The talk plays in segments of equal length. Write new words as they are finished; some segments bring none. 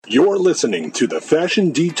You're listening to the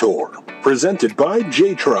Fashion Detour, presented by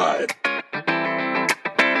J-Tribe.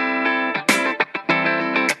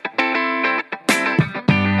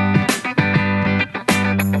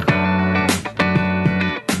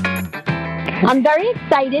 I'm very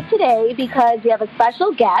excited today because we have a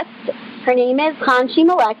special guest. Her name is Chana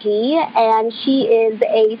Milecki, and she is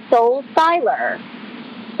a soul styler.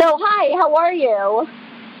 So, hi, how are you?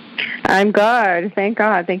 I'm good. Thank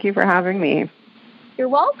God. Thank you for having me. You're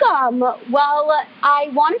welcome. Well, I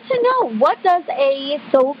wanted to know, what does a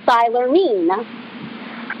soul styler mean?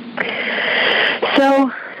 So,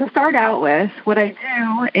 to start out with, what I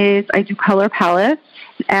do is I do color palettes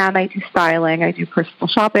and I do styling. I do personal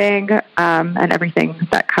shopping and everything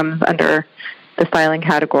that comes under the styling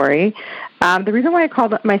category. The reason why I call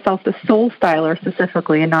myself the soul styler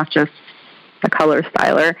specifically and not just a color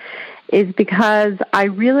styler is because I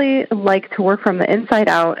really like to work from the inside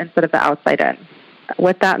out instead of the outside in.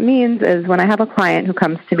 What that means is when I have a client who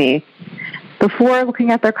comes to me, before looking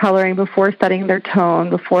at their coloring, before studying their tone,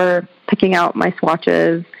 before picking out my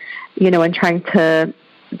swatches, and trying to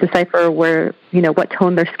decipher where, what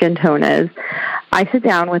tone their skin tone is, I sit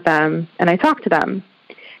down with them and I talk to them.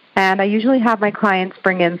 And I usually have my clients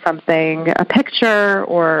bring in something, a picture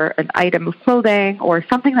or an item of clothing or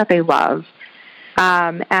something that they love,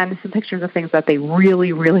 and some pictures of things that they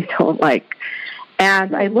really, really don't like.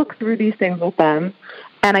 And I look through these things with them,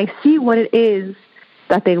 and I see what it is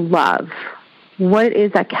that they love, what it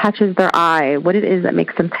is that catches their eye, what it is that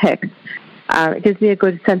makes them tick. It gives me a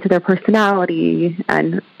good sense of their personality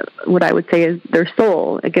and what I would say is their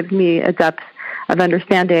soul. It gives me a depth of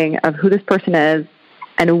understanding of who this person is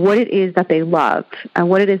and what it is that they love and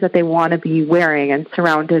what it is that they want to be wearing and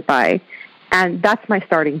surrounded by. And that's my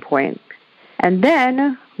starting point. And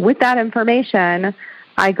then with that information,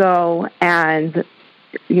 I go and,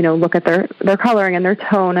 look at their coloring and their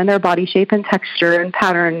tone and their body shape and texture and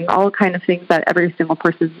pattern, all kind of things that every single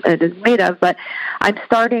person is made of. But I'm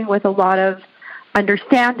starting with a lot of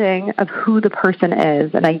understanding of who the person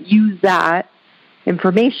is, and I use that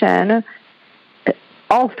information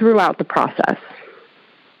all throughout the process.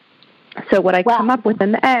 So what I come up with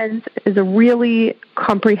in the end is a really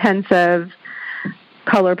comprehensive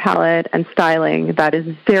color palette and styling that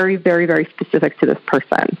is very, very, very specific to this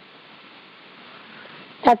person.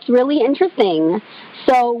 That's really interesting.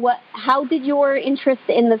 So how did your interest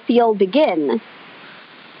in the field begin?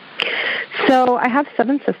 So I have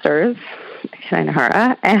 7 sisters,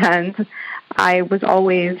 Shana, and I was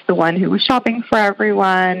always the one who was shopping for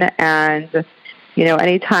everyone. And,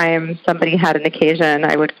 anytime somebody had an occasion,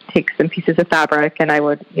 I would take some pieces of fabric and I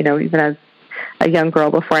would, even as a young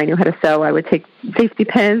girl before I knew how to sew, I would take safety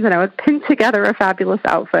pins and I would pin together a fabulous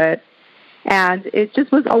outfit. And it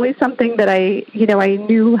just was always something that I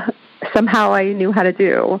knew how to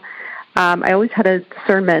do. I always had a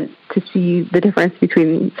discernment to see the difference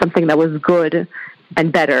between something that was good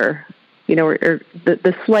and better, or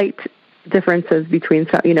the slight differences between,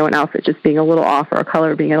 an outfit just being a little off or a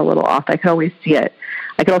color being a little off. I could always see it.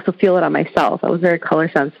 I could also feel it on myself. I was very color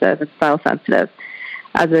sensitive and style sensitive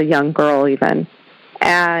as a young girl even.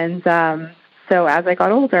 And so as I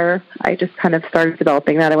got older, I just kind of started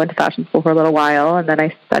developing that. I went to fashion school for a little while, and then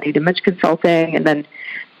I studied image consulting, and then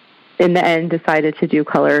in the end decided to do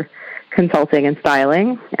color consulting and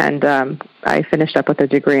styling, and I finished up with a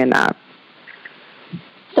degree in that.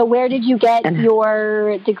 So where did you get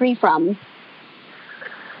your degree from?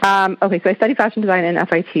 Okay, so I studied fashion design in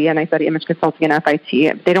FIT, and I studied image consulting in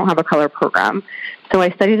FIT. They don't have a color program. So I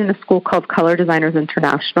studied in a school called Color Designers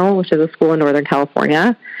International, which is a school in Northern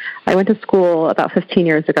California. I went to school about 15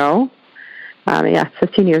 years ago.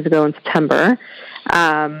 15 years ago in September.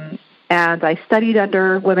 And I studied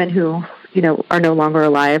under women who, are no longer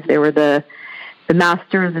alive. They were the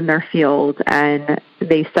masters in their field, and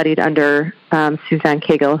they studied under Suzanne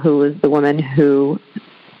Cagle, who was the woman who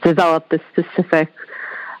developed this specific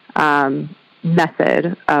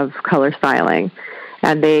method of color styling.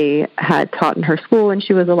 And they had taught in her school when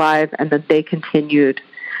she was alive, and then they continued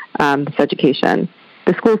this education.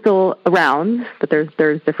 The school's still around, but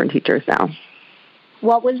there's different teachers now.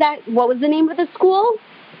 What was that? What was the name of the school?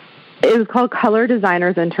 It was called Color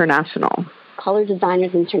Designers International. Color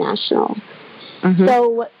Designers International. Mm-hmm.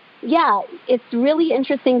 So, it's really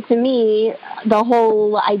interesting to me, the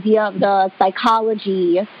whole idea of the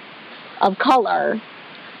psychology of color.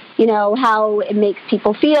 How it makes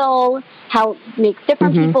people feel, how it makes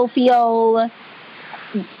different people feel.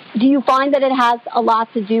 Do you find that it has a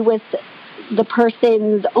lot to do with the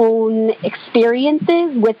person's own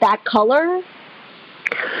experiences with that color?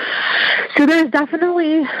 So there's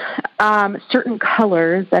definitely certain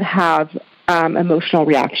colors that have emotional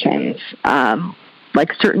reactions,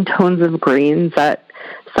 like certain tones of greens that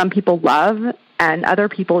some people love, and other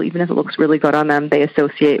people, even if it looks really good on them, they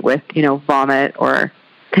associate with, vomit or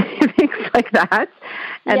things like that,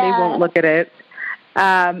 and they won't look at it.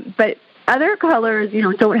 But other colors,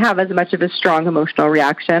 don't have as much of a strong emotional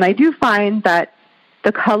reaction. I do find that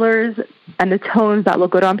the colors and the tones that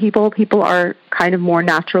look good on people are kind of more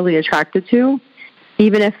naturally attracted to,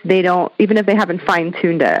 even if they haven't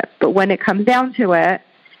fine-tuned it. But when it comes down to it,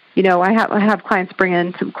 I have clients bring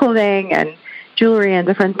in some clothing and jewelry and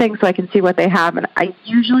different things so I can see what they have. And I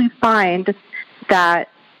usually find that,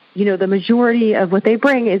 the majority of what they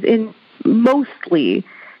bring is in mostly,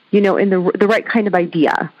 in the right kind of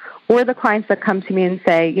idea. Or the clients that come to me and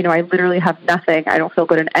say, I literally have nothing. I don't feel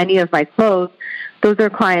good in any of my clothes. Those are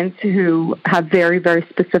clients who have very, very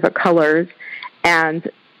specific colors, and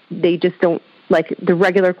they just don't, like, the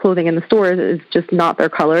regular clothing in the stores is just not their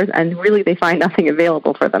colors, and really they find nothing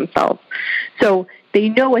available for themselves. So they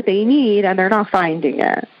know what they need, and they're not finding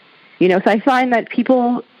it. So I find that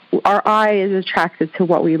our eye is attracted to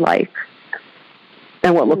what we like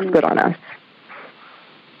and what looks good on us.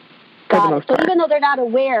 So even though they're not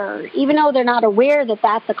aware that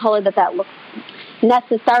that's a color that looks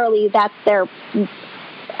necessarily, that's their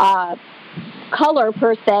color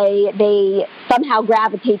per se, they somehow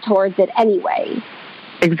gravitate towards it anyway.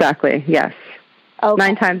 Exactly, yes. Okay.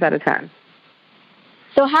 9 times out of 10.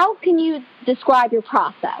 So how can you describe your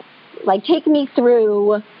process? Like, walk me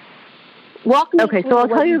through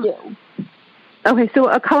what you do. Okay, so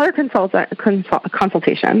a color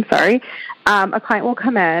consultation, a client will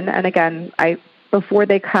come in, and again, before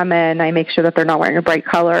they come in, I make sure that they're not wearing a bright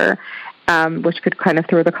color, which could kind of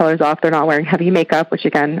throw the colors off. They're not wearing heavy makeup, which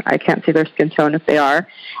again, I can't see their skin tone if they are.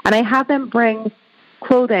 And I have them bring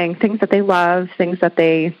clothing, things that they love, things that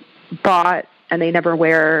they bought and they never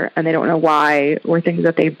wear and they don't know why, or things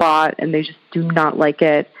that they bought and they just do not like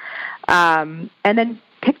it. And then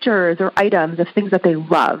pictures or items of things that they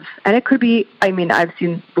love. And it could be, I've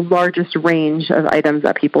seen the largest range of items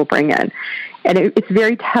that people bring in. And it's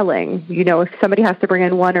very telling. If somebody has to bring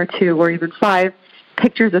in 1 or 2 or even 5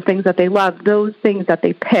 pictures of things that they love, those things that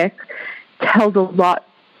they pick tells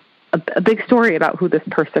a big story about who this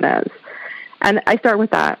person is. And I start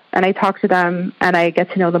with that, and I talk to them, and I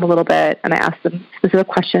get to know them a little bit, and I ask them specific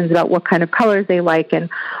questions about what kind of colors they like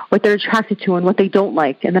and what they're attracted to and what they don't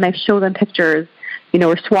like. And then I show them pictures,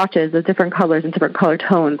 or swatches of different colors and different color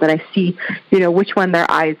tones, and I see, which one their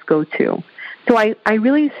eyes go to. So I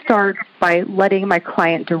really start by letting my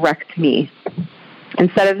client direct me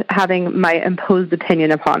instead of having my imposed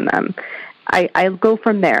opinion upon them. I go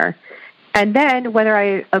from there. And then whether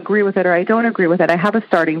I agree with it or I don't agree with it, I have a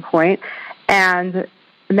starting point. And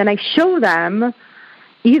then I show them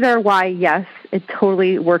either why, yes, it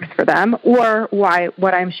totally works for them, or why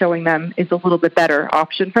what I'm showing them is a little bit better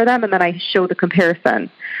option for them. And then I show the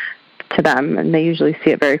comparison to them, and they usually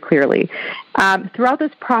see it very clearly. Throughout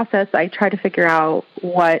this process, I try to figure out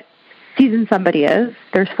what season somebody is.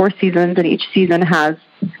 There's 4 seasons, and each season has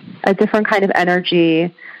a different kind of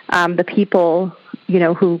energy. The people,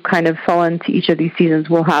 who kind of fall into each of these seasons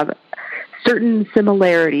will have certain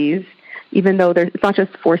similarities, even though it's not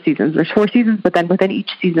just 4 seasons. There's 4 seasons, but then within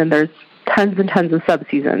each season, there's tons and tons of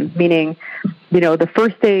sub-seasons, meaning, the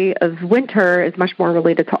first day of winter is much more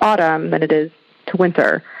related to autumn than it is to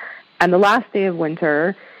winter. And the last day of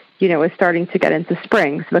winter, is starting to get into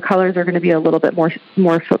spring. So the colors are going to be a little bit more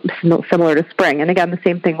similar to spring. And again, the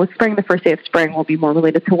same thing with spring. The first day of spring will be more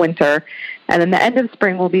related to winter. And then the end of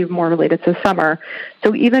spring will be more related to summer.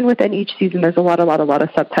 So even within each season, there's a lot of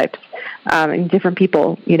subtypes. And different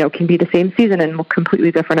people, can be the same season and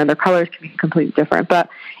completely different, and their colors can be completely different. But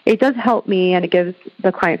it does help me, and it gives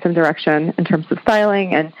the client some direction in terms of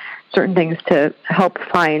styling and certain things to help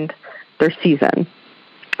find their season.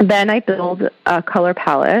 Then I build a color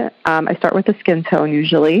palette. I start with the skin tone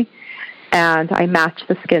usually, and I match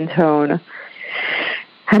the skin tone.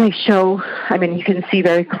 And I show, you can see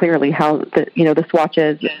very clearly how the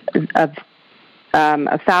swatches of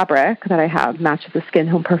fabric that I have matches the skin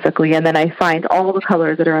tone perfectly. And then I find all the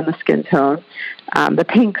colors that are in the skin tone, the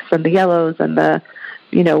pinks and the yellows and the,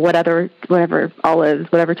 whatever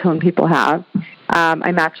olives, whatever tone people have.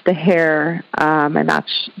 I match the hair, I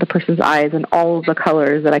match the person's eyes, and all of the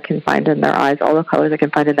colors that I can find in their eyes, all the colors I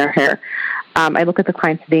can find in their hair. I look at the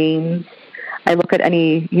client's veins. I look at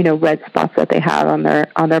any, red spots that they have on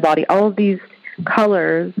their body. All of these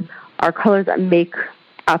colors are colors that make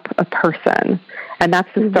up a person, and that's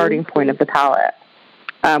the starting point of the palette.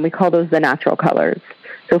 We call those the natural colors.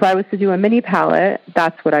 So if I was to do a mini palette,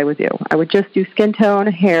 that's what I would do. I would just do skin tone,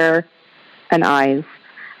 hair, and eyes.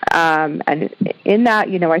 And in that,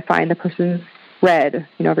 I find the person's red.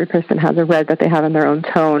 Every person has a red that they have in their own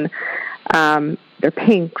tone. Their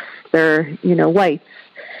pinks, their, whites,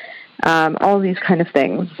 all these kind of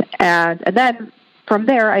things. And then from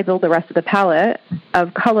there, I build the rest of the palette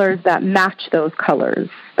of colors that match those colors.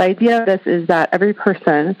 The idea of this is that every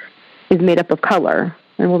person is made up of color.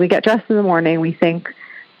 And when we get dressed in the morning, we think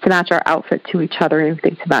to match our outfit to each other, and we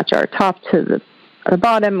think to match our top to the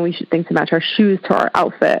bottom, and we should think to match our shoes to our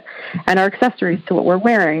outfit and our accessories to what we're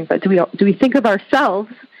wearing. But do we think of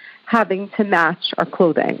ourselves having to match our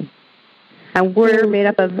clothing? And we're made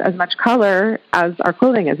up of as much color as our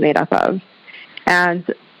clothing is made up of. And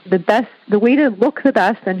the way to look the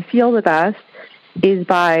best and feel the best is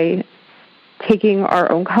by taking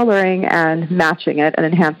our own coloring and matching it and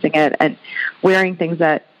enhancing it and wearing things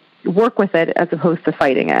that work with it as opposed to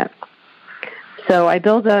fighting it. So I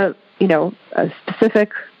build a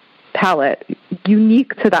specific palette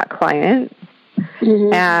unique to that client.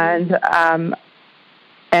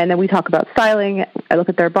 And then we talk about styling. I look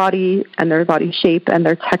at their body and their body shape and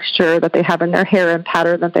their texture that they have in their hair and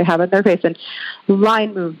pattern that they have in their face and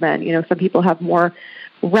line movement. Some people have more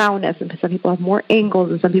roundness and some people have more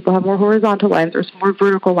angles and some people have more horizontal lines or some more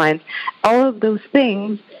vertical lines. All of those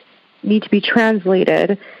things need to be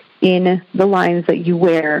translated in the lines that you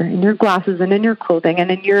wear, in your glasses and in your clothing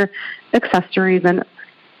and in your accessories and,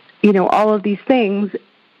 all of these things.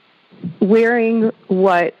 Wearing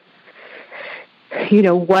what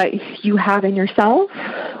you have in yourself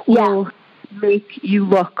will make you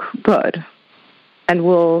look good and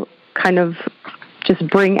will kind of just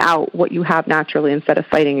bring out what you have naturally instead of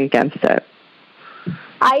against it.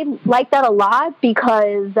 I like that a lot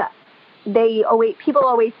because people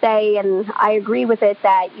always say, and I agree with it,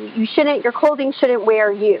 that your clothing shouldn't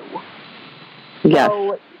wear you. Yes,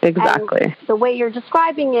 so, exactly. The way you're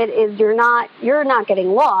describing it is you're not getting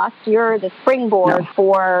lost. You're the springboard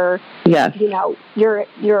for your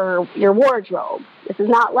wardrobe. This is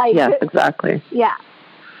not like yes, exactly. Yeah,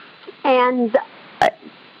 and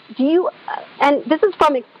and this is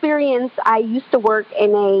from experience. I used to work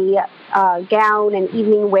in a gown and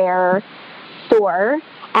evening wear store.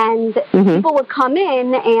 And people would come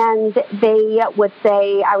in and I would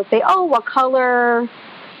say, oh, what color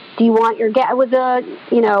do you want your gown? It was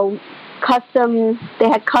they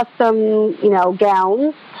had custom,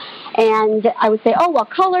 gowns. And I would say, oh, what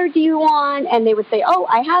color do you want? And they would say, oh,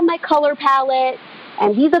 I have my color palette,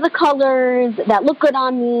 and these are the colors that look good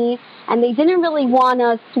on me. And they didn't really want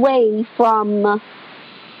to sway from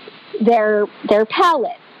their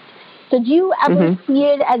palette. So do you ever see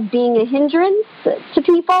it as being a hindrance to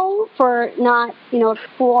people for not,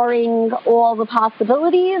 exploring all the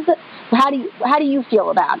possibilities? How do you feel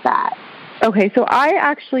about that? Okay, so I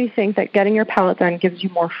actually think that getting your palette done gives you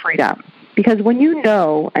more freedom. Because when you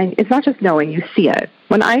know, and it's not just knowing, you see it.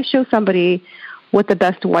 When I show somebody what the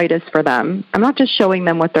best white is for them, I'm not just showing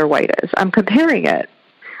them what their white is. I'm comparing it.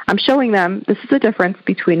 I'm showing them this is the difference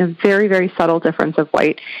between a very, very subtle difference of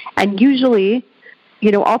white. And usually,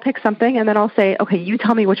 I'll pick something and then I'll say, okay, you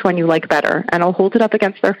tell me which one you like better. And I'll hold it up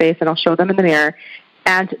against their face and I'll show them in the mirror.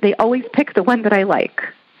 And they always pick the one that I like.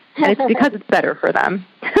 And it's because it's better for them.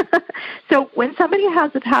 So when somebody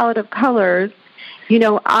has a palette of colors,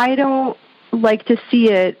 I don't like to see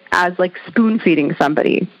it as like spoon feeding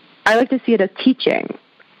somebody. I like to see it as teaching.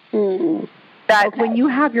 That when you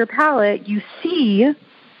have your palette, you see,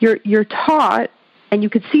 you're taught, and you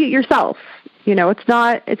could see it yourself. It's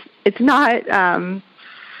not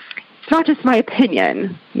just my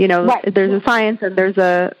opinion. Right. There's a science and there's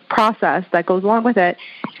a process that goes along with it,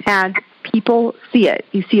 and people see it.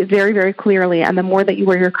 You see it very, very clearly, and the more that you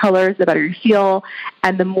wear your colors, the better you feel,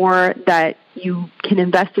 and the more that you can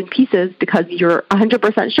invest in pieces because you're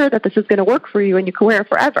 100% sure that this is going to work for you and you can wear it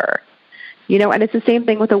forever. And it's the same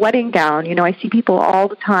thing with a wedding gown. I see people all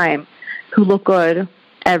the time who look good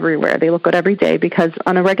everywhere. They look good every day because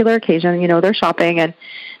on a regular occasion, they're shopping and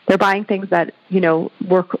they're buying things that,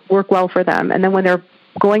 work well for them. And then when they're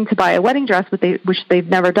going to buy a wedding dress, which they've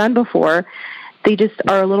never done before, they just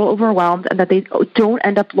are a little overwhelmed and that they don't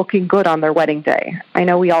end up looking good on their wedding day. I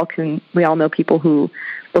know we all know people who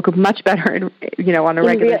look much better, on a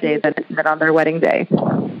regular day than on their wedding day.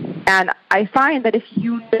 And I find that if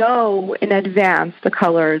you know in advance the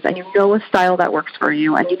colors and you know a style that works for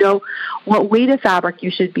you and you know what weight of fabric you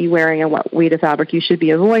should be wearing and what weight of fabric you should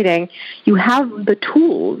be avoiding, you have the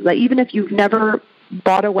tools that even if you've never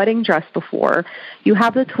bought a wedding dress before, you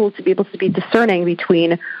have the tools to be able to be discerning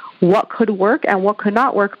between what could work and what could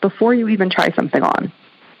not work before you even try something on.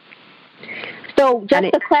 So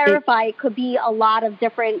just to clarify, it could be a lot of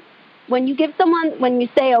different when you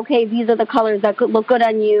say, okay, these are the colors that could look good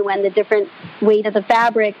on you and the different weight of the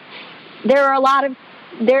fabric, there are a lot of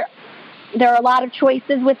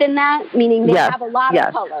choices within that, meaning they have a lot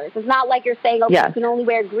of colors. It's not like you're saying, okay, you can only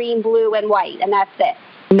wear green, blue, and white, and that's it.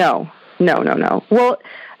 No. Well,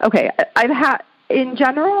 okay, in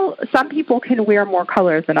general, some people can wear more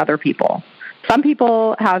colors than other people. Some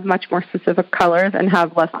people have much more specific colors and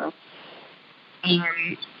have less.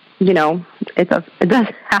 It does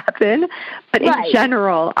happen. But in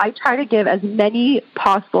general, I try to give as many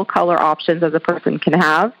possible color options as a person can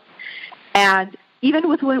have. And even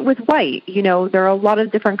with white, there are a lot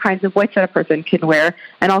of different kinds of whites that a person can wear,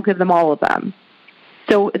 and I'll give them all of them.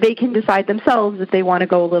 So they can decide themselves if they want to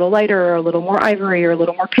go a little lighter or a little more ivory or a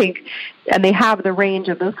little more pink, and they have the range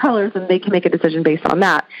of those colors, and they can make a decision based on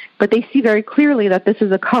that. But they see very clearly that this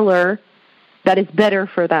is a color that is better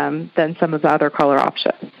for them than some of the other color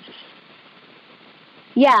options.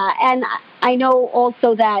 Yeah, and I know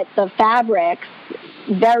also that the fabrics,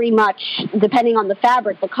 very much, depending on the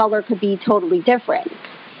fabric, the color could be totally different.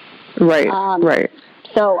 Right.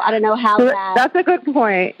 So I don't know how That's a good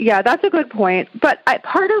point. Yeah, that's a good point. But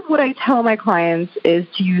part of what I tell my clients is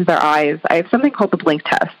to use their eyes. I have something called the blink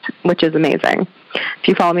test, which is amazing. If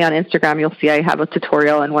you follow me on Instagram, you'll see I have a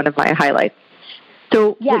tutorial in one of my highlights.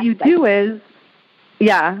 So what you do is,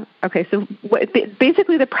 so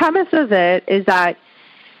basically the premise of it is that,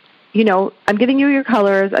 I'm giving you your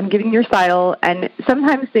colors, I'm giving your style, and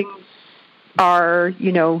sometimes things are,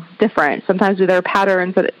 different. Sometimes there are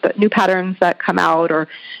patterns, new patterns that come out, or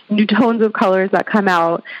new tones of colors that come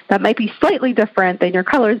out that might be slightly different than your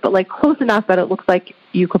colors, but like close enough that it looks like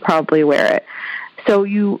you could probably wear it. So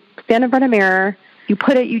you stand in front of a mirror, you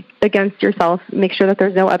put it against yourself, make sure that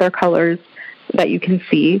there's no other colors that you can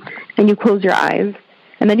see, and you close your eyes,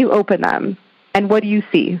 and then you open them. And what do you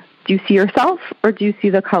see? Do you see yourself, or do you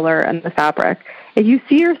see the color and the fabric? If you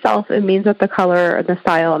see yourself, it means that the color and the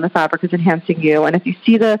style and the fabric is enhancing you. And if you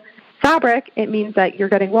see the fabric, it means that you're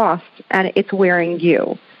getting lost and it's wearing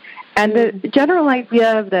you. And the general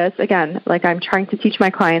idea of this, again, like I'm trying to teach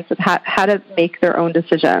my clients how to make their own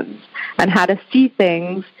decisions and how to see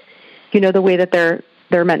things, the way that they're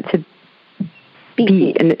meant to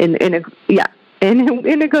be in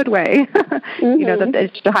a good way. That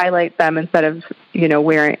it's to highlight them instead of,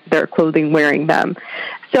 wearing their clothing, wearing them.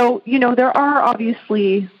 So, there are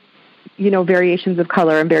obviously, variations of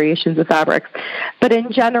color and variations of fabrics. But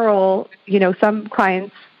in general, some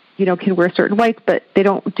clients, can wear certain whites, but they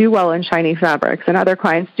don't do well in shiny fabrics. And other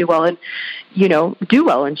clients do well in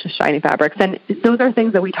shiny fabrics. And those are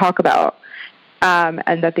things that we talk about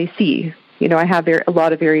and that they see. I have a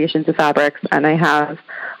lot of variations of fabrics, and I have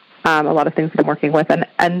a lot of things that I'm working with.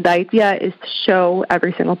 And the idea is to show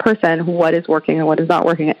every single person what is working and what is not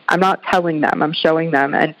working. I'm not telling them, I'm showing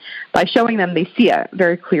them. And by showing them, they see it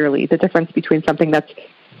very clearly, the difference between something that's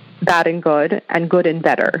bad and good and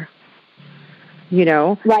better.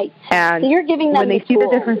 Right. And so you're giving them when they see the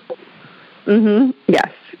difference.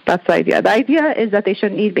 Yes, that's the idea. The idea is that they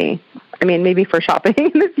shouldn't need me. I mean, maybe for shopping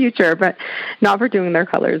in the future, but not for doing their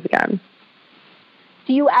colors again.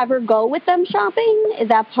 Do you ever go with them shopping? Is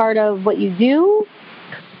that part of what you do?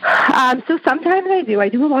 So sometimes I do. I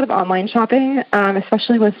do a lot of online shopping,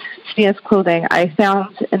 especially with Snea's clothing. I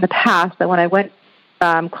found in the past that when I went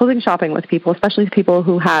clothing shopping with people, especially people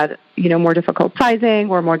who had, more difficult sizing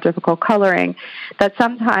or more difficult coloring, that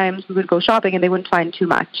sometimes we would go shopping and they wouldn't find too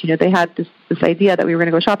much. They had this idea that we were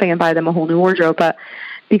going to go shopping and buy them a whole new wardrobe, but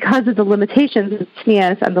because of the limitations of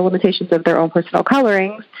Snea's and the limitations of their own personal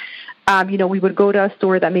colorings, we would go to a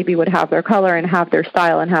store that maybe would have their color and have their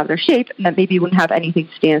style and have their shape, and that maybe wouldn't have anything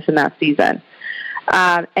to dance in that season.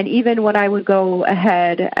 And even when I would go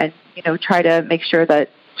ahead and, try to make sure that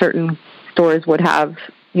certain stores would have,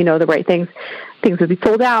 the right things would be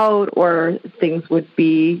sold out or things would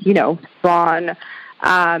be, gone.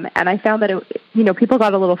 And I found that, people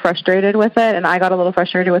got a little frustrated with it, and I got a little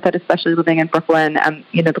frustrated with it, especially living in Brooklyn and,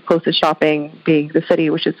 the closest shopping being the city,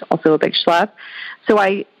 which is also a big schlep. So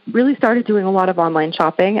I really started doing a lot of online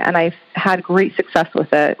shopping, and I've had great success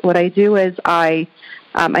with it. What I do is I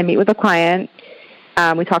meet with a client.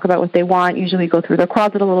 We talk about what they want, usually go through their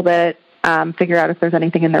closet a little bit, figure out if there's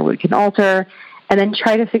anything in there we can alter, and then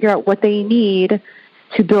try to figure out what they need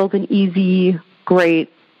to build an easy,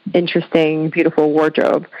 great, interesting, beautiful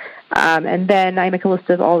wardrobe. And then I make a list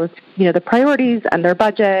of all the, the priorities and their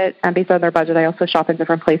budget. And based on their budget, I also shop in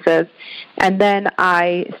different places. And then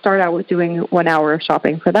I start out with doing 1 hour of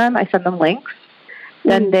shopping for them. I send them links.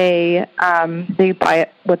 Then they buy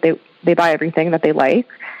they buy everything that they like.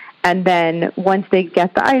 And then once they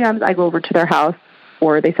get the items, I go over to their house,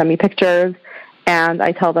 or they send me pictures. and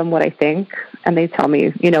I tell them what I think, and they tell me,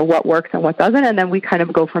 what works and what doesn't, and then we kind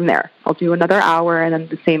of go from there. I'll do another hour and then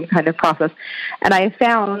the same kind of process. And I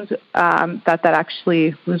found that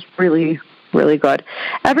actually was really, really good.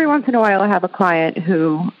 Every once in a while I have a client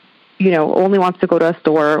who, only wants to go to a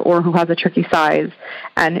store or who has a tricky size,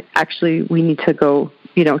 and actually we need to go,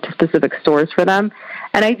 to specific stores for them.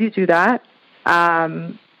 And I do that.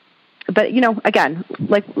 But, again,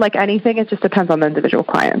 like anything, it just depends on the individual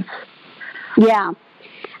clients. Yeah.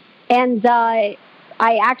 And I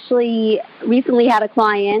actually recently had a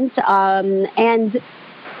client, and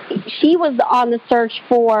she was on the search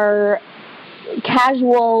for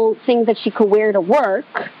casual things that she could wear to work.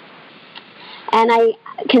 And I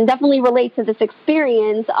can definitely relate to this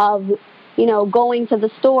experience of, going to the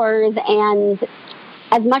stores, and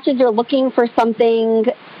as much as you're looking for something,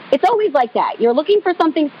 it's always like that. You're looking for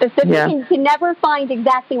something specific, and you can never find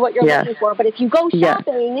exactly what you're looking for. But if you go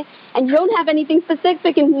shopping and you don't have anything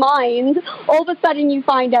specific in mind, all of a sudden you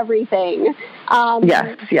find everything.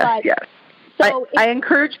 Yes. So I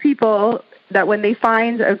encourage people that when they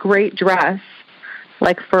find a great dress,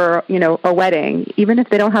 like for, a wedding, even if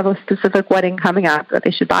they don't have a specific wedding coming up, that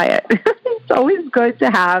they should buy it. It's always good to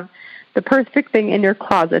have the perfect thing in your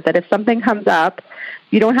closet, that if something comes up,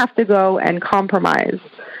 you don't have to go and compromise,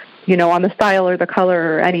 on the style or the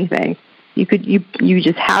color or anything. You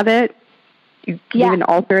just have it. You can even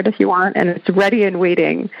alter it if you want, and it's ready and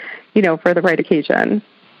waiting, for the right occasion.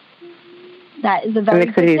 That is a very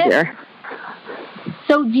good tip. It makes it easier.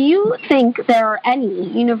 So do you think there are any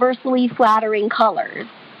universally flattering colors?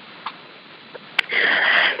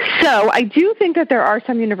 So I do think that there are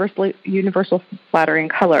some universal flattering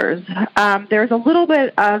colors. There's a little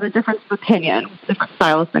bit of a difference of opinion with different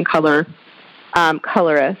stylists and colorists.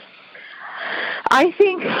 I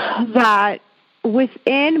think that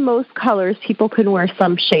within most colors, people can wear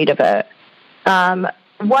some shade of it.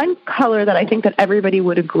 One color that I think that everybody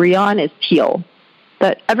would agree on is teal.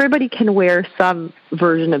 That everybody can wear some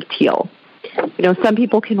version of teal. Some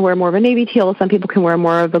people can wear more of a navy teal. Some people can wear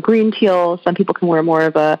more of a green teal. Some people can wear more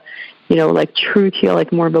of a, like true teal,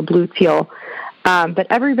 like more of a blue teal. But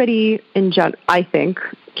everybody I think,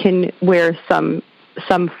 can wear some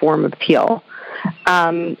form of teal.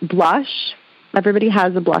 Blush. Everybody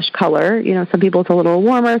has a blush color. Some people it's a little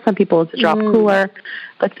warmer. Some people it's a drop cooler.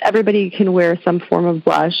 But everybody can wear some form of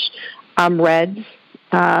blush. Reds.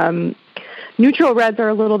 Neutral reds are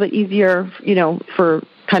a little bit easier, for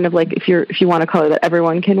kind of like if you want a color that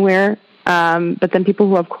everyone can wear. But then people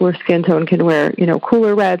who have cooler skin tone can wear,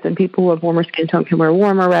 cooler reds, and people who have warmer skin tone can wear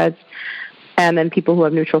warmer reds. And then people who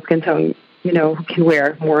have neutral skin tone, can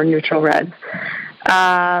wear more neutral reds.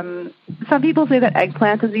 Some people say that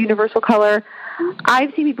eggplant is a universal color.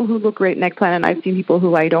 I've seen people who look great in eggplant, and I've seen people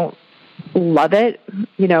who I don't love it,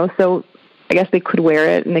 so I guess they could wear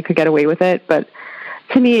it and they could get away with it. But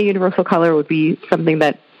to me, a universal color would be something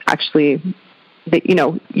that actually,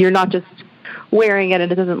 you're not just wearing it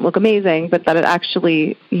and it doesn't look amazing, but that it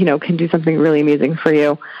actually, can do something really amazing for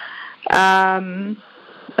you.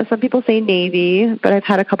 Some people say navy, but I've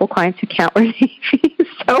had a couple clients who can't wear navy.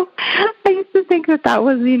 So I used to think that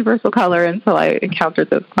was the universal color until I encountered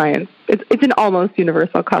those clients. It's an almost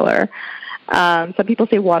universal color. Some people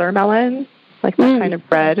say watermelon, like that kind of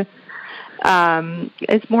red.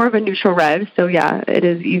 It's more of a neutral red, so it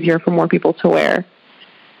is easier for more people to wear.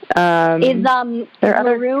 Is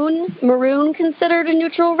maroon considered a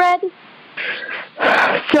neutral red?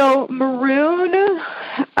 So maroon,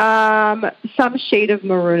 some shade of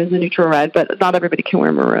maroon is a neutral red, but not everybody can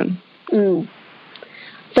wear maroon.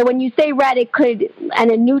 So when you say red,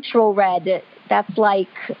 and a neutral red, that's like...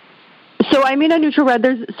 So I mean a neutral red,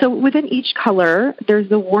 within each color, there's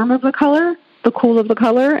the warm of the color, the cool of the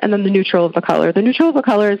color, and then the neutral of the color. The neutral of the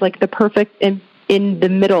color is like the perfect in the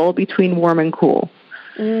middle between warm and cool.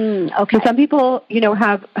 Okay. So some people,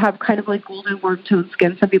 have kind of like golden warm tone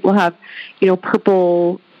skin. Some people have,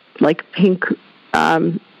 purple, like pink,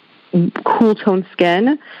 cool tone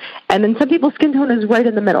skin. And then some people's skin tone is right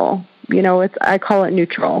in the middle. I call it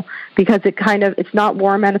neutral because it's not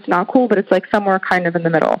warm and it's not cool, but it's like somewhere kind of in the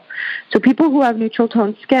middle. So people who have neutral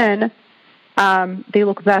tone skin, they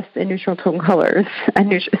look best in neutral tone colors,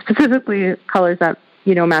 and specifically colors that,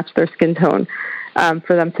 match their skin tone,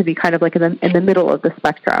 for them to be kind of like in the middle of the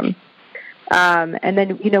spectrum. And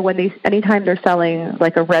then, anytime they're selling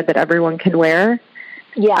like a red that everyone can wear,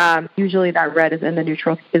 usually that red is a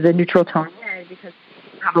neutral tone red, because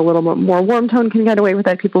people who have a little more warm tone can get away with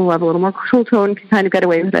it. People who have a little more cool tone can kind of get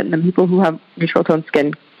away with it. And then people who have neutral tone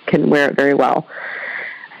skin can wear it very well.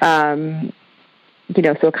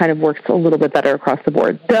 So it kind of works a little bit better across the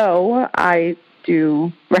board. Though I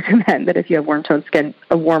do recommend that if you have warm tone skin,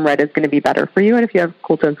 a warm red is going to be better for you. And if you have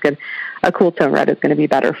cool tone skin, a cool tone red is going to be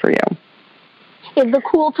better for you. Is the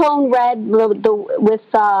cool tone red with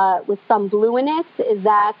some blue in it? Is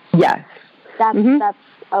that? Yes. That's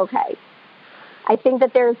okay. I think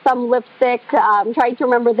that there's some lipstick. I'm trying to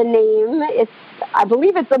remember the name. I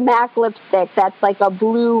believe it's a MAC lipstick that's like a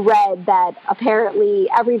blue red that apparently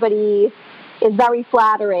everybody is very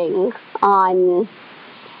flattering on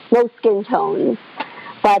most skin tones.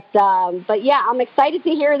 But yeah, I'm excited to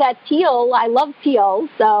hear that teal. I love teal,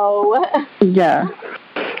 so yeah,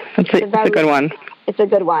 it's a good one. It's a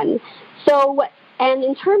good one. So, and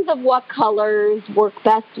in terms of what colors work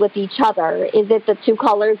best with each other, is it the two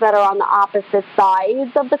colors that are on the opposite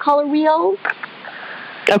sides of the color wheel?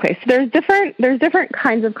 Okay, so there's different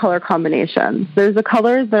kinds of color combinations. There's the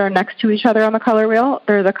colors that are next to each other on the color wheel.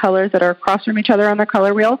 There are the colors that are across from each other on the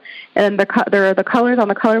color wheel, and there are the colors on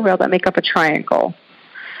the color wheel that make up a triangle.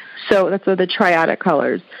 So that's the triadic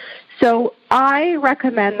colors. So I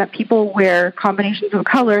recommend that people wear combinations of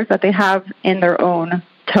colors that they have in their own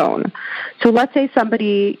tone. So let's say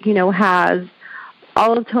somebody, has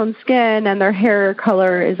olive tone skin and their hair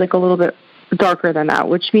color is like a little bit darker than that,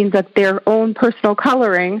 which means that their own personal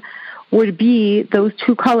coloring would be those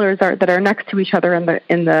two colors that are next to each other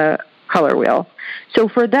in the color wheel. So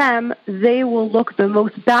for them, they will look the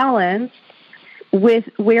most balanced with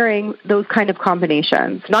wearing those kind of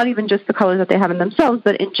combinations, not even just the colors that they have in themselves,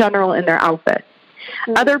 but in general in their outfit.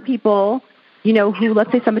 Mm-hmm. Other people, who,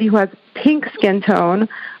 let's say somebody who has pink skin tone,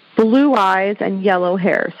 blue eyes, and yellow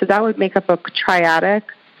hair. So that would make up a triadic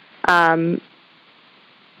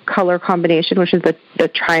color combination, which is the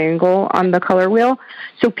triangle on the color wheel.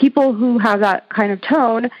 So people who have that kind of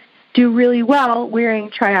tone do really well wearing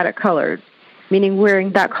triadic colors, meaning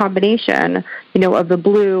wearing that combination, of the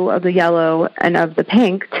blue, of the yellow, and of the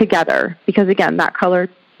pink together. Because again, that color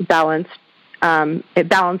balance, it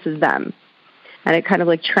balances them. And it kind of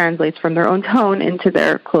like translates from their own tone into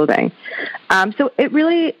their clothing. So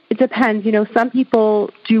it depends. Some people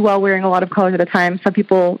do well wearing a lot of colors at a time. Some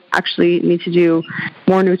people actually need to do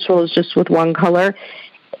more neutrals just with one color.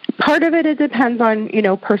 Part of it depends on,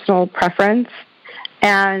 personal preference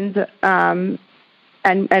and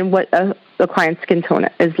what the client's skin tone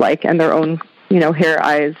is like and their own, hair,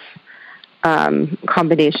 eyes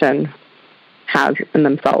combination has in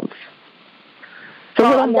themselves. It's a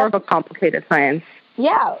little more of a complicated science.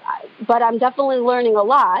 Yeah, but I'm definitely learning a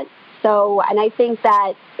lot. So, and I think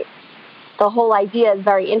that the whole idea is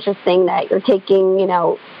very interesting that you're taking,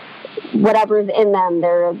 whatever's in them,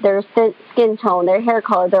 their skin tone, their hair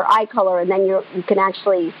color, their eye color, and then you can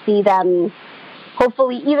actually see them.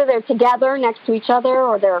 Hopefully, either they're together next to each other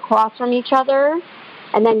or they're across from each other,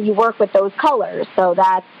 and then you work with those colors. So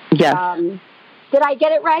that's, yes. Did I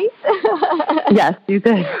get it right? Yes, you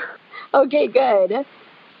did. Okay, good.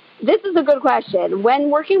 This is a good question. When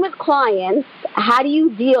working with clients, how do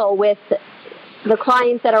you deal with the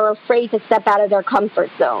clients that are afraid to step out of their comfort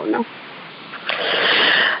zone?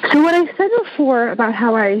 So what I said before about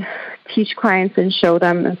how I teach clients and show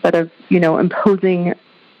them instead of, imposing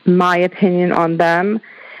my opinion on them,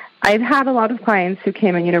 I've had a lot of clients who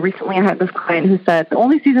came in, recently I had this client who said, the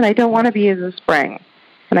only season I don't want to be is the spring.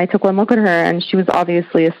 And I took one look at her, and she was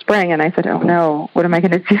obviously a spring. And I said, oh, no, what am I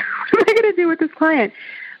going to do? What am I going to do with this client?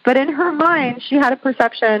 But in her mind, she had a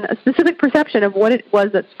specific perception of what it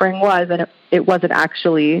was that spring was, and it wasn't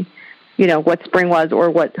actually, what spring was or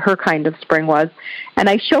what her kind of spring was. And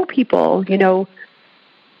I show people,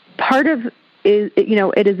 part of it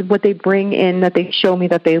is what they bring in that they show me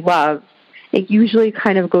that they love. It usually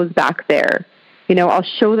kind of goes back there. I'll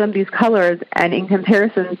show them these colors, and in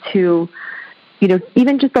comparison to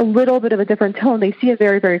even just a little bit of a different tone, they see it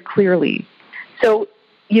very, very clearly. So,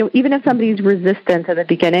 even if somebody's resistant at the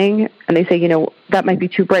beginning and they say, that might be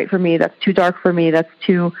too bright for me, that's too dark for me, that's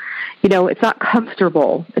too, it's not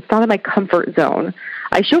comfortable. It's not in my comfort zone.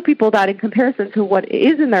 I show people that in comparison to what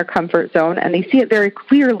is in their comfort zone, and they see it very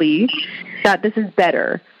clearly that this is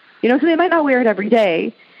better. So they might not wear it every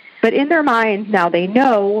day, but in their minds now they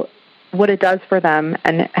know what it does for them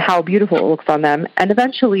and how beautiful it looks on them. And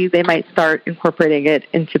eventually they might start incorporating it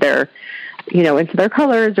into their, into their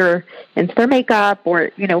colors or into their makeup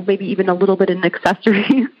or, maybe even a little bit in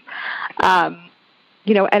accessories, and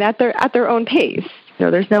at their own pace.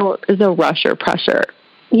 There's no rush or pressure.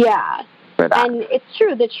 Yeah. And it's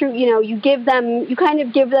true. You kind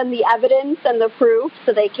of give them the evidence and the proof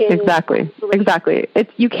so they can. Exactly.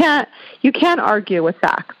 You can't argue with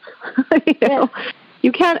facts.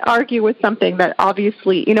 You can't argue with something that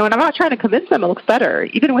obviously, and I'm not trying to convince them it looks better,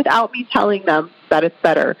 even without me telling them that it's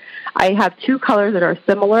better. I have two colors that are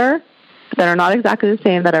similar, that are not exactly the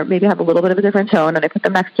same, that are maybe have a little bit of a different tone, and I put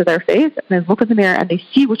them next to their face, and they look in the mirror and they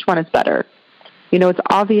see which one is better. It's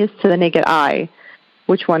obvious to the naked eye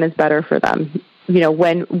which one is better for them,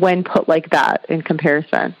 when put like that in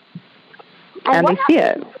comparison. And they see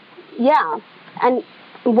it. Yeah. And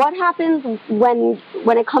what happens when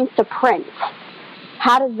it comes to prints?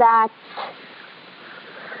 How does that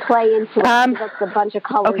play into it? That's a bunch of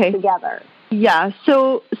colors together. Yeah.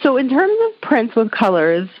 So in terms of prints with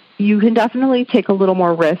colors, you can definitely take a little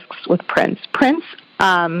more risks with prints. Prints,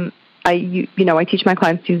 I teach my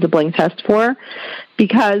clients to use the bling test for,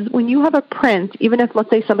 because when you have a print, even if, let's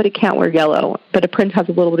say, somebody can't wear yellow, but a print has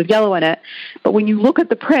a little bit of yellow in it, but when you look at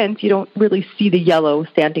the print, you don't really see the yellow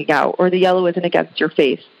standing out, or the yellow isn't against your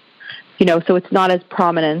face, so it's not as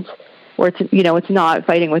prominent, or it's not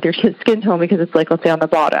fighting with your skin tone because it's like, let's say, on the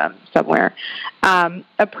bottom somewhere.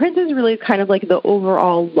 A print is really kind of like the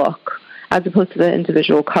overall look as opposed to the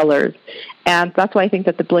individual colors, and that's why I think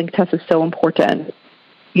that the bling test is so important.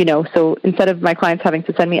 So instead of my clients having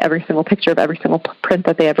to send me every single picture of every single print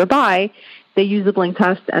that they ever buy, they use the bling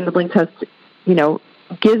test, and the bling test,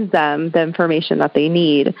 gives them the information that they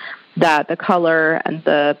need, that the color and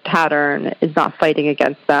the pattern is not fighting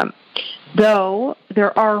against them. Though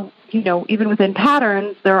there are, even within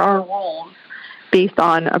patterns, there are rules based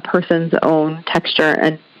on a person's own texture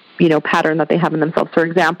and, pattern that they have in themselves. For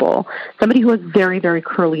example, somebody who has very, very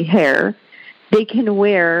curly hair, they can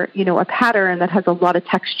wear, a pattern that has a lot of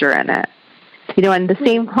texture in it. And the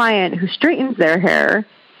same client who straightens their hair,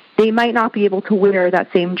 they might not be able to wear that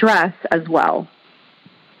same dress as well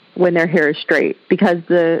when their hair is straight, because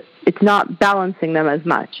it's not balancing them as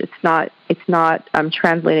much. It's not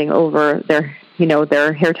translating over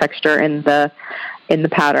their hair texture in the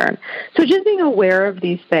pattern. So just being aware of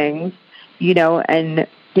these things, and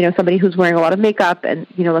somebody who's wearing a lot of makeup and,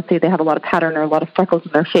 let's say they have a lot of pattern or a lot of freckles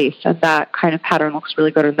in their face, and that kind of pattern looks really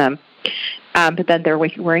good on them. But then they're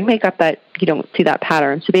wearing makeup that you don't see that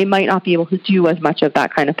pattern. So they might not be able to do as much of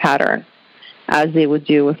that kind of pattern as they would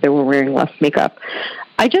do if they were wearing less makeup.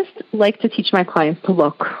 I just like to teach my clients to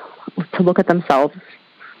look at themselves,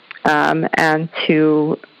 and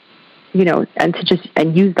to use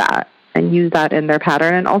that in their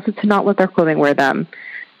pattern, and also to not let their clothing wear them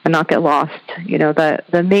and not get lost.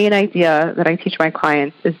 The main idea that I teach my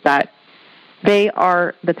clients is that they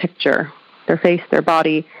are the picture, their face, their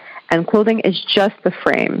body, and clothing is just the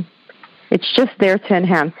frame. It's just there to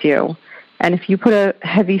enhance you. And if you put a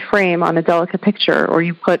heavy frame on a delicate picture, or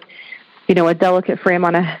you put, a delicate frame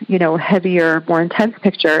on a, heavier, more intense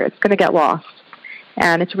picture, it's going to get lost.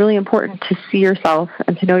 And it's really important to see yourself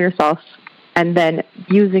and to know yourself, and then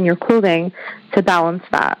using your clothing to balance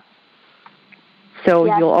that. So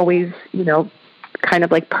You'll always, kind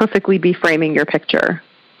of like perfectly be framing your picture.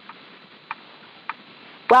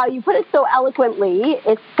 Wow, you put it so eloquently.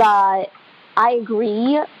 I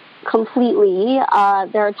agree completely.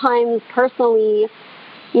 There are times personally,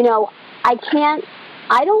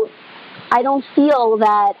 I don't feel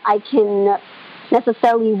that I can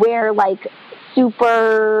necessarily wear like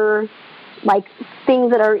super, like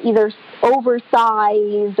things that are either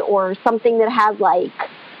oversized or something that has like,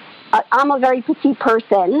 I'm a very petite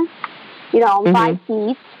person, I'm 5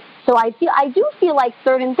 feet, so I do feel like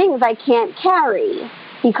certain things I can't carry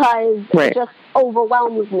because it just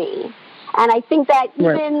overwhelms me. And I think that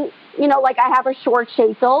even, like I have a short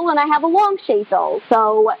shaitel and I have a long shaitel,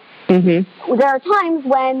 so there are times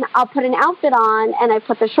when I'll put an outfit on and I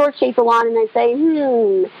put the short shaitel on and I say,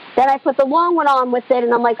 then I put the long one on with it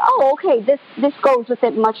and I'm like, oh, okay, this goes with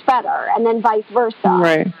it much better, and then vice versa.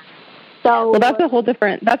 Right. So, well, that's a whole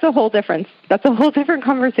different conversation. That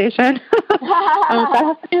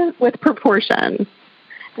has to do with proportion.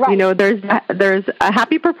 Right. There's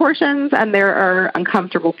happy proportions and there are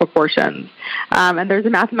uncomfortable proportions. And there's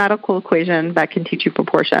a mathematical equation that can teach you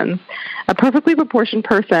proportions. A perfectly proportioned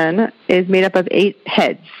person is made up of 8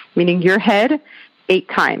 heads, meaning your head 8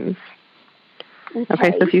 times.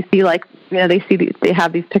 Okay, so if you see they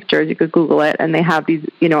have these pictures, you could Google it, and they have these,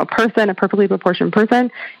 a perfectly proportioned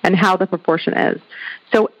person, and how the proportion is.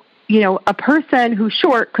 So, a person who's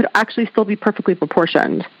short could actually still be perfectly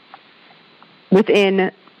proportioned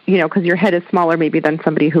within, because your head is smaller maybe than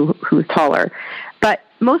somebody who's taller. But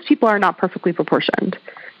most people are not perfectly proportioned.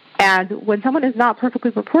 And when someone is not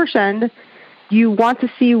perfectly proportioned, you want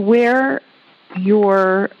to see where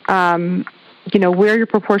your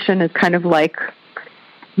proportion is kind of like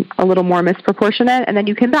a little more misproportionate, and then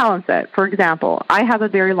you can balance it. For example, I have a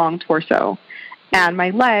very long torso, and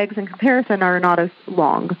my legs, in comparison, are not as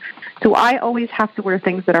long. So I always have to wear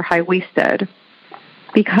things that are high-waisted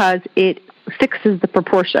because it fixes the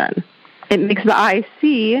proportion. It makes the eye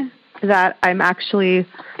see that I'm actually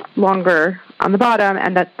longer on the bottom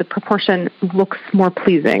and that the proportion looks more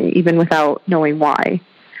pleasing even without knowing why.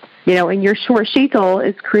 And your short sheitel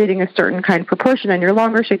is creating a certain kind of proportion and your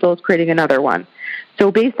longer sheitel is creating another one.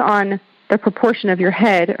 So based on the proportion of your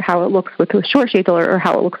head, how it looks with the short sheitel or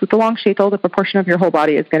how it looks with the long sheitel, the proportion of your whole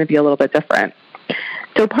body is going to be a little bit different.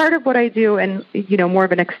 So part of what I do in, more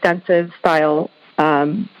of an extensive style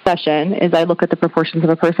session is I look at the proportions of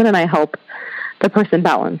a person and I help the person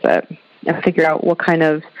balance it and figure out what kind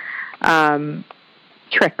of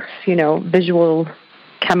tricks, visual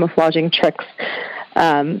camouflaging tricks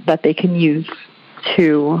that they can use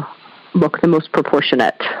to look the most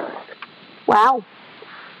proportionate. Wow.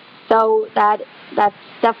 So that's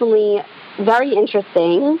definitely very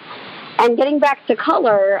interesting. And getting back to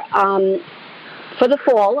color, for the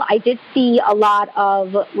fall, I did see a lot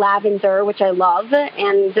of lavender, which I love,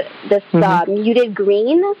 and this muted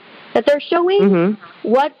green that they're showing. Mm-hmm.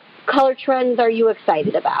 What color trends are you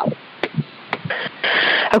excited about?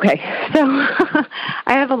 Okay, so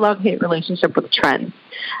I have a love-hate relationship with trends.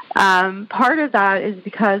 Part of that is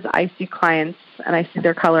because I see clients and I see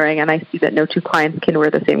their coloring and I see that no two clients can wear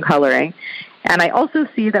the same coloring. And I also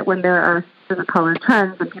see that when there are specific color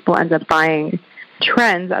trends and people end up buying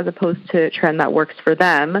trends as opposed to a trend that works for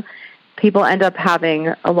them, people end up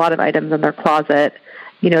having a lot of items in their closet,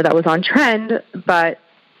 that was on trend, but,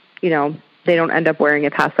 they don't end up wearing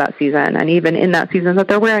it past that season. And even in that season that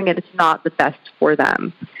they're wearing it, it's not the best for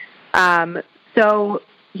them. So,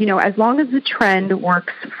 as long as the trend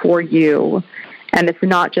works for you and it's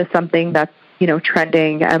not just something that's,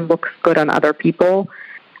 trending and looks good on other people,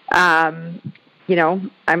 I'm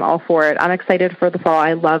all for it. I'm excited for the fall.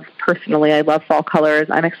 I love fall colors.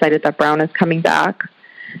 I'm excited that brown is coming back.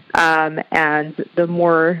 And the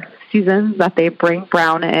more seasons that they bring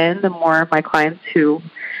brown in, the more my clients who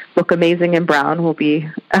look amazing in brown will be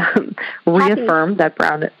reaffirmed that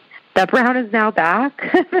brown is now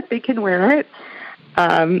back. They can wear it.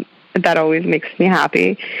 That always makes me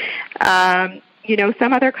happy.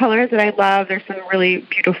 Some other colors that I love, there's some really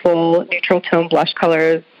beautiful neutral tone blush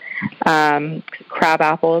colors. Crab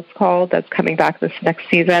apple it's called, that's coming back this next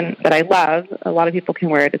season that I love. A lot of people can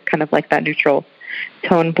wear it. It's kind of like that neutral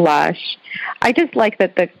tone blush. I just like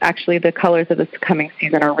that the colors of this coming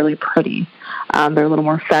season are really pretty. They're a little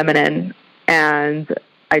more feminine, and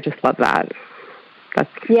I just love that.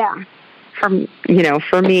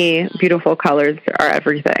 For me, beautiful colors are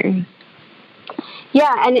everything.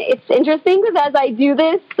 Yeah, and it's interesting because as I do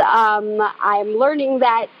this, I'm learning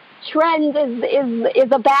that trend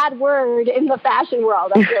is a bad word in the fashion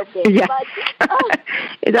world. I'm joking. Yeah. But,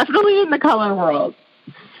 definitely in the color world.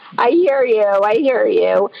 I hear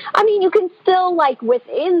you. I mean, you can still,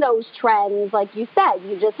 within those trends, like you said,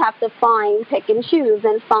 you just have to pick and choose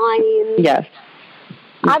and find... Yes.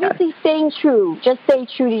 Obviously, staying true. Just stay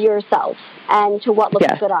true to yourself and to what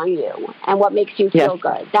looks good on you and what makes you feel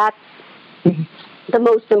good. That's the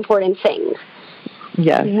most important thing.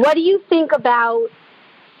 Yes. What do you think about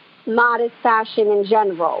modest fashion in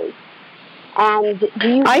general? And do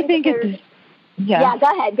you think it's... Yeah,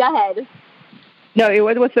 go ahead. No,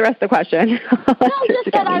 what's the rest of the question? No,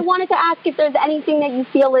 just that I wanted to ask if there's anything that you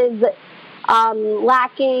feel is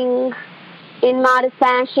lacking in modest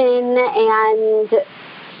fashion and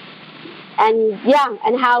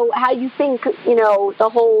how you think, the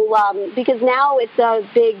whole, because now it's a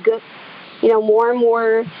big, more and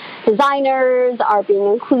more designers are being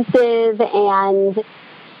inclusive and,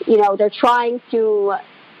 they're trying to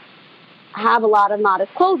have a lot of modest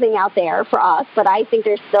clothing out there for us, but I think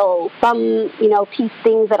there's still some, piece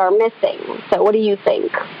things that are missing. So what do you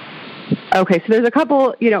think? Okay, so there's a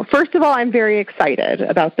couple, first of all, I'm very excited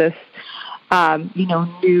about this,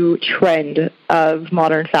 new trend of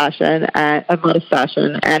modern fashion and of modest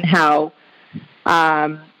fashion and how,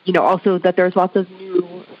 also that there's lots of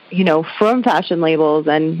new, from fashion labels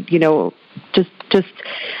and, just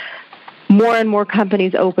more and more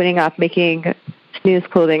companies opening up, making Snea's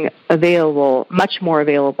clothing available, much more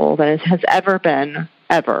available than it has ever been,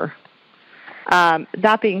 ever.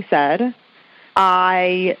 That being said,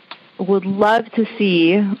 I would love to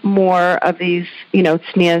see more of these,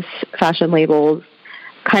 Snea's fashion labels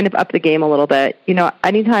kind of up the game a little bit.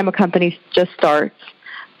 Anytime a company just starts,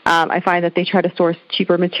 I find that they try to source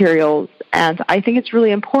cheaper materials, and I think it's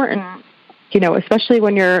really important, especially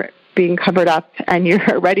when you're being covered up and you're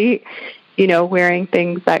already, wearing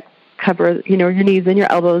things that cover, your knees and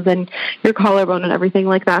your elbows and your collarbone and everything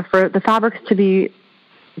like that, for the fabrics to be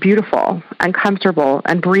beautiful and comfortable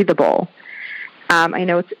and breathable. I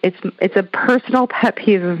know it's a personal pet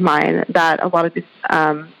peeve of mine that a lot of these,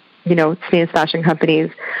 Snea's fashion companies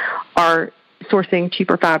are sourcing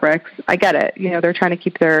cheaper fabrics. I get it. They're trying to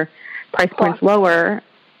keep their price points lower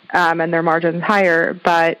and their margins higher,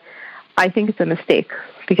 but I think it's a mistake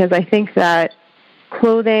because I think that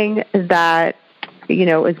clothing that,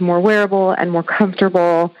 is more wearable and more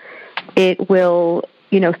comfortable, it will,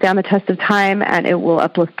 stand the test of time and it will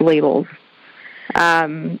uplift the labels.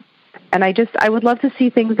 And I would love to see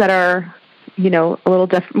things that are, a little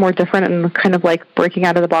more different and kind of like breaking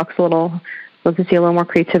out of the box a little. Love to see a little more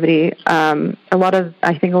creativity.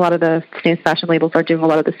 I think a lot of the today's fashion labels are doing a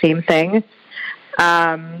lot of the same thing.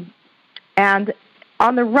 And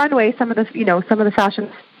on the runway, some of the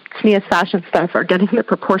fashion stuff are getting the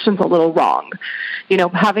proportions a little wrong.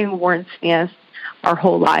 Having worn SNEAS our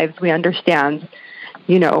whole lives, we understand,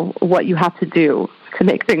 what you have to do to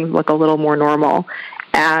make things look a little more normal.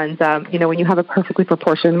 And, when you have a perfectly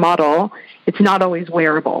proportioned model, it's not always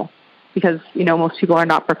wearable because, most people are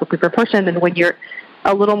not perfectly proportioned. And when you're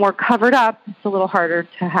a little more covered up, it's a little harder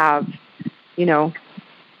to have, to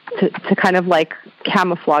kind of like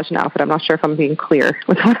camouflage an outfit. I'm not sure if I'm being clear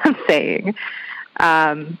with what I'm saying.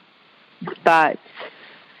 But,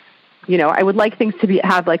 I would like things to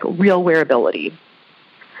have like real wearability.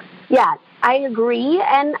 Yeah, I agree.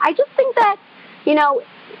 And I just think that,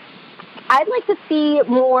 I'd like to see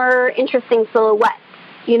more interesting silhouettes,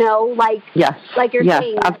 like you're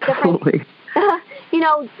saying. Absolutely.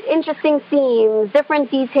 Interesting seams, different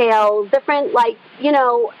details, different,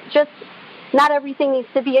 just not everything needs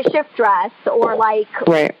to be a shift dress or right.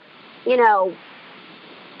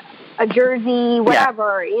 A jersey,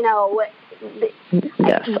 whatever,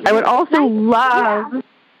 Yes. I would also love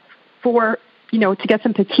for, to get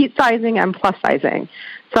some petite sizing and plus sizing.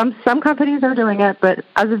 Some companies are doing it, but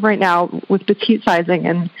as of right now, with petite sizing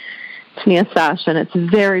and SNEAS fashion, it's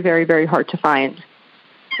very, very, very hard to find.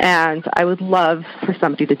 And I would love for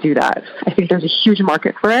somebody to do that. I think there's a huge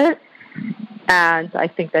market for it, and I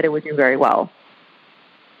think that it would do very well.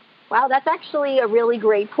 Wow, that's actually a really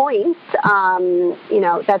great point.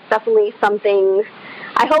 That's definitely something.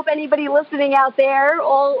 I hope anybody listening out there,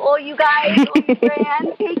 all you guys, all you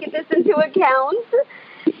brands, taking this into account.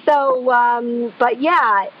 So, but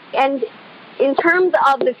yeah, and in terms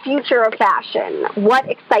of the future of fashion, what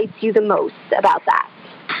excites you the most about that?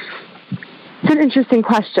 It's an interesting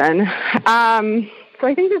question. So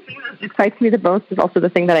I think the thing that excites me the most is also the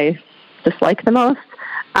thing that I dislike the most,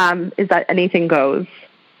 is that anything goes.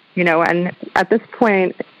 And at this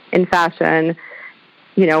point in fashion,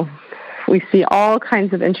 we see all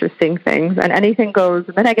kinds of interesting things, and anything goes.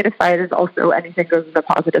 The negative side is also anything goes in the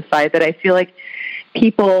positive side, that I feel like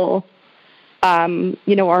people,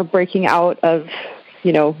 are breaking out of,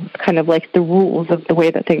 kind of like the rules of the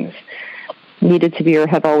way that things needed to be or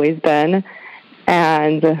have always been.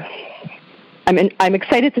 And I'm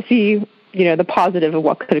excited to see, the positive of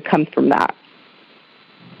what could come from that.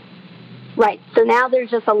 Right. So now there's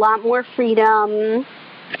just a lot more freedom,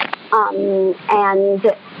 and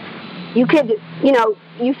you could,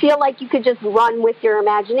 you feel like you could just run with your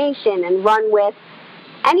imagination and run with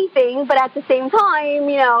anything, but at the same time,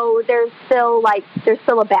 there's still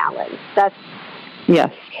a balance.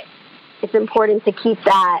 Yes. It's important to keep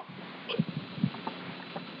that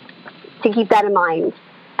in mind.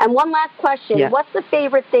 And one last question: What's your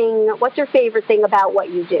favorite thing about what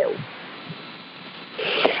you do?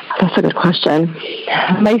 That's a good question.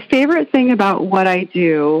 My favorite thing about what I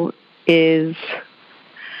do is,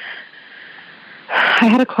 I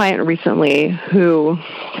had a client recently who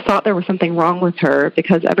thought there was something wrong with her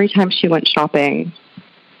because every time she went shopping,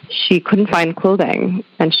 she couldn't find clothing.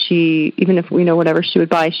 And even if whatever she would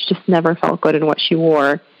buy, she just never felt good in what she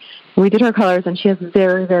wore. And we did her colors, and she has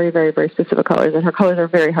very, very, very, very specific colors, and her colors are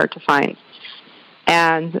very hard to find.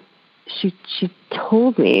 And she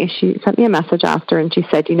told me, she sent me a message after, and she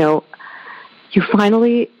said, you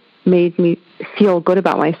finally made me feel good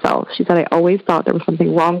about myself. She said, I always thought there was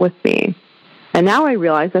something wrong with me. And now I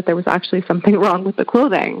realize that there was actually something wrong with the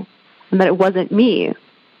clothing and that it wasn't me.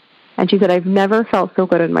 And she said, I've never felt so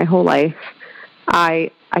good in my whole life.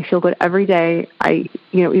 I feel good every day.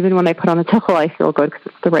 Even when I put on a tuchel, I feel good because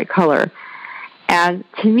it's the right color. And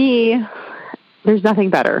to me, there's nothing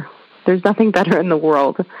better. There's nothing better in the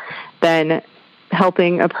world than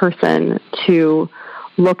helping a person to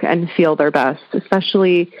look and feel their best,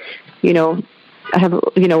 especially, I have,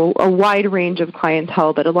 a wide range of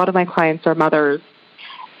clientele, but a lot of my clients are mothers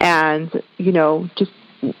and, just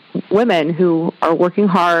women who are working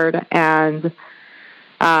hard, and,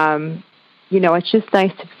 it's just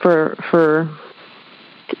nice to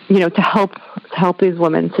help these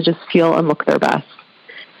women to just feel and look their best,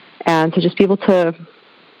 and to just be able to,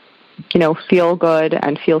 feel good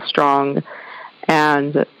and feel strong,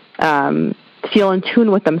 and, feel in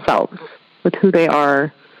tune with themselves, with who they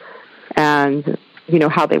are, and,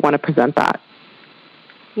 how they want to present that.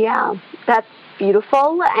 Yeah, that's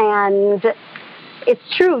beautiful. And it's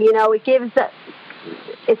true,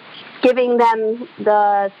 it's giving them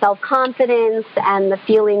the self-confidence and the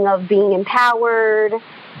feeling of being empowered,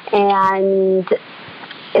 and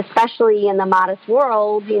especially in the modest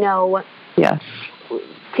world, yes,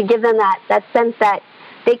 to give them that sense that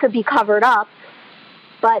they could be covered up,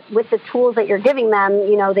 but with the tools that you're giving them,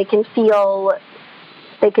 they can still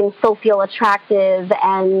feel attractive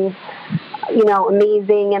and,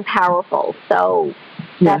 amazing and powerful. So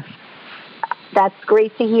that's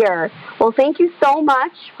great to hear. Well, thank you so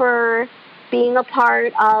much for being a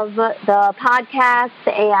part of the podcast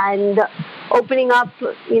and opening up,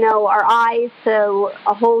 our eyes to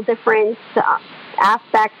a whole different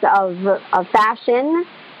aspect of fashion.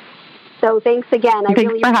 So thanks again.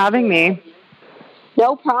 Thanks for having me.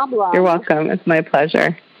 No problem. You're welcome. It's my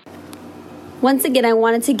pleasure. Once again, I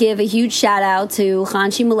wanted to give a huge shout out to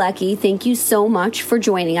Chana Milecki. Thank you so much for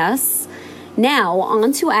joining us. Now,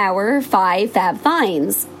 on to our 5 Fab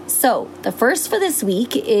Finds. So, the first for this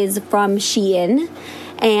week is from Shein,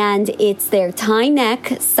 and it's their tie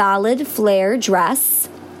neck solid flare dress.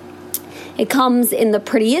 It comes in the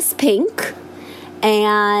prettiest pink,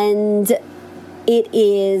 and it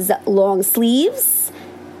is long sleeves,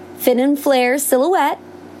 fit and flare silhouette,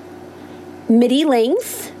 midi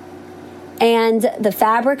length, and the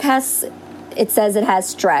fabric it says it has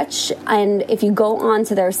stretch. And if you go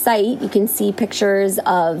onto their site, you can see pictures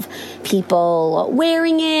of people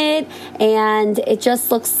wearing it, and it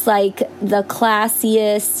just looks like the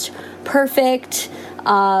classiest, perfect,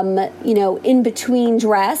 in between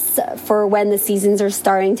dress for when the seasons are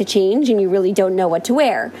starting to change and you really don't know what to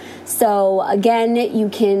wear. So again, you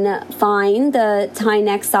can find the tie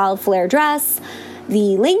neck solid flare dress.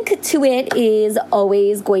 The link to it is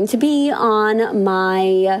always going to be on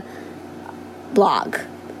my blog.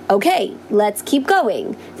 Okay, let's keep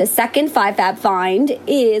going. The second 5 Fab find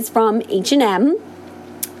is from H&M,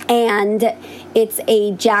 and it's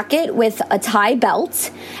a jacket with a tie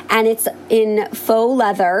belt, and it's in faux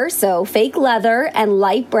leather, so fake leather and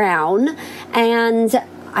light brown, and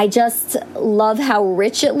I just love how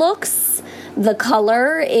rich it looks. The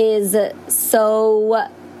color is so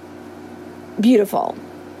beautiful,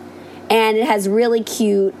 and it has really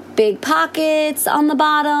cute big pockets on the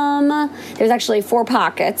bottom. There's actually 4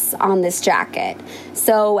 pockets on this jacket.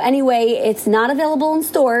 So anyway, it's not available in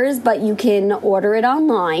stores, but you can order it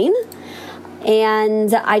online,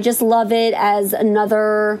 and I just love it as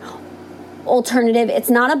another alternative. It's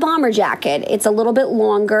not a bomber jacket. It's a little bit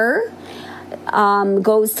longer,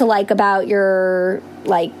 goes to about your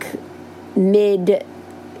mid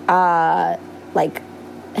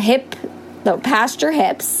hip, past your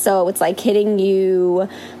hips, so it's hitting you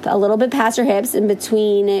a little bit past your hips, in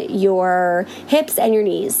between your hips and your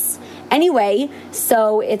knees. Anyway,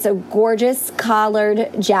 so it's a gorgeous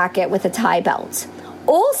collared jacket with a tie belt.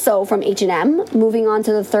 Also from H&M, moving on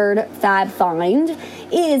to the third Fab find,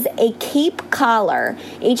 is a cape collar.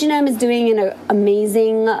 H&M is doing an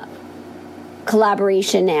amazing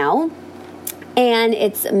collaboration now, and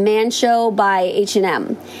it's Mancho by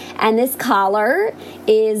H&M. And this collar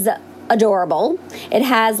is adorable. It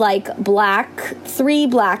has 3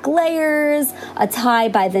 black layers, a tie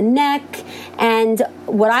by the neck, and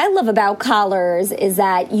what I love about collars is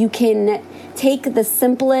that you can take the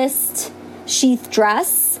simplest sheath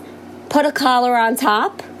dress, put a collar on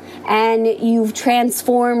top, and you've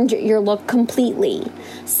transformed your look completely.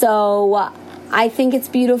 So I think it's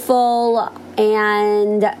beautiful,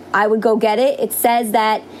 and I would go get it. It says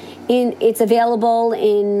that it's available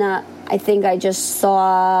in, I think I just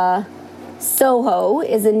saw Soho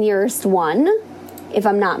is the nearest one, if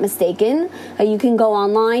I'm not mistaken. You can go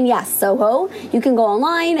online. Yes, Soho. You can go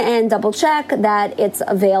online and double check that it's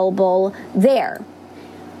available there.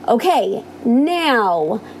 Okay,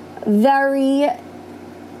 now, very,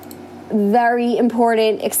 very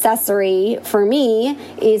important accessory for me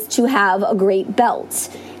is to have a great belt.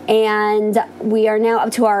 And we are now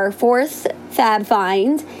up to our fourth Fab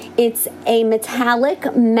find. It's a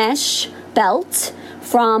metallic mesh belt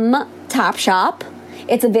from Topshop.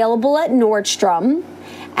 It's available at Nordstrom,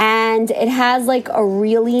 and it has a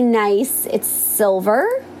really nice, it's silver,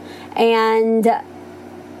 and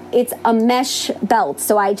it's a mesh belt.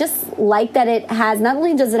 So I just like that it has, not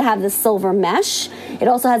only does it have the silver mesh, it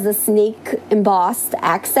also has the snake embossed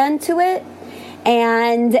accent to it,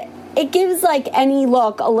 and it gives any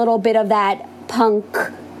look a little bit of that punk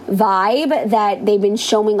vibe that they've been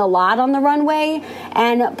showing a lot on the runway.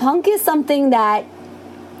 And punk is something that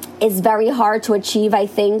is very hard to achieve, I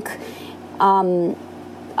think,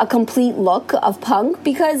 a complete look of punk,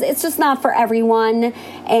 because it's just not for everyone,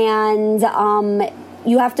 and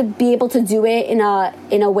you have to be able to do it in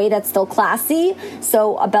a way that's still classy.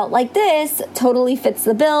 So a belt like this totally fits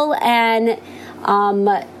the bill and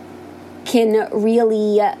can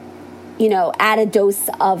really, add a dose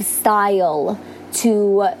of style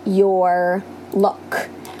to your look.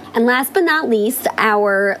 And last but not least,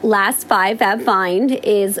 our last 5 fab find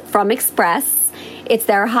is from Express. It's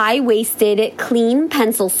their high-waisted clean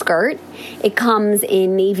pencil skirt. It comes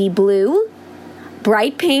in navy blue,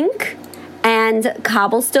 bright pink, and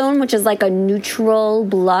cobblestone, which is like a neutral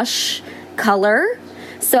blush color.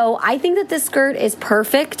 So I think that this skirt is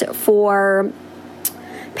perfect for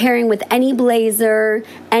pairing with any blazer,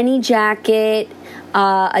 any jacket,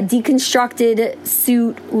 a deconstructed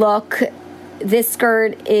suit look. This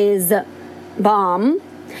skirt is bomb,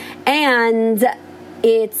 and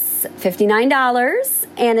it's $59,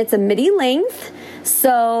 and it's a midi length.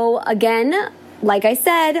 So again, like I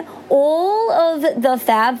said, all of the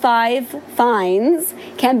Fab 5 finds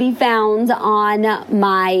can be found on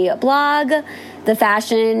my blog,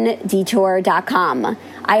 thefashiondetour.com.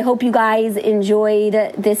 I hope you guys enjoyed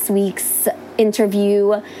this week's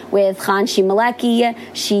interview with Chana Milecki.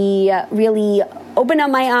 She really opened up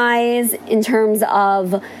my eyes in terms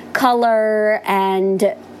of color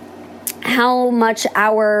and how much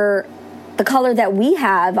the color that we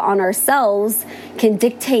have on ourselves can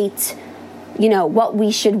dictate, what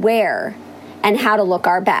we should wear and how to look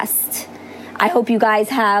our best. I hope you guys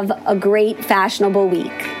have a great fashionable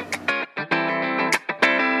week.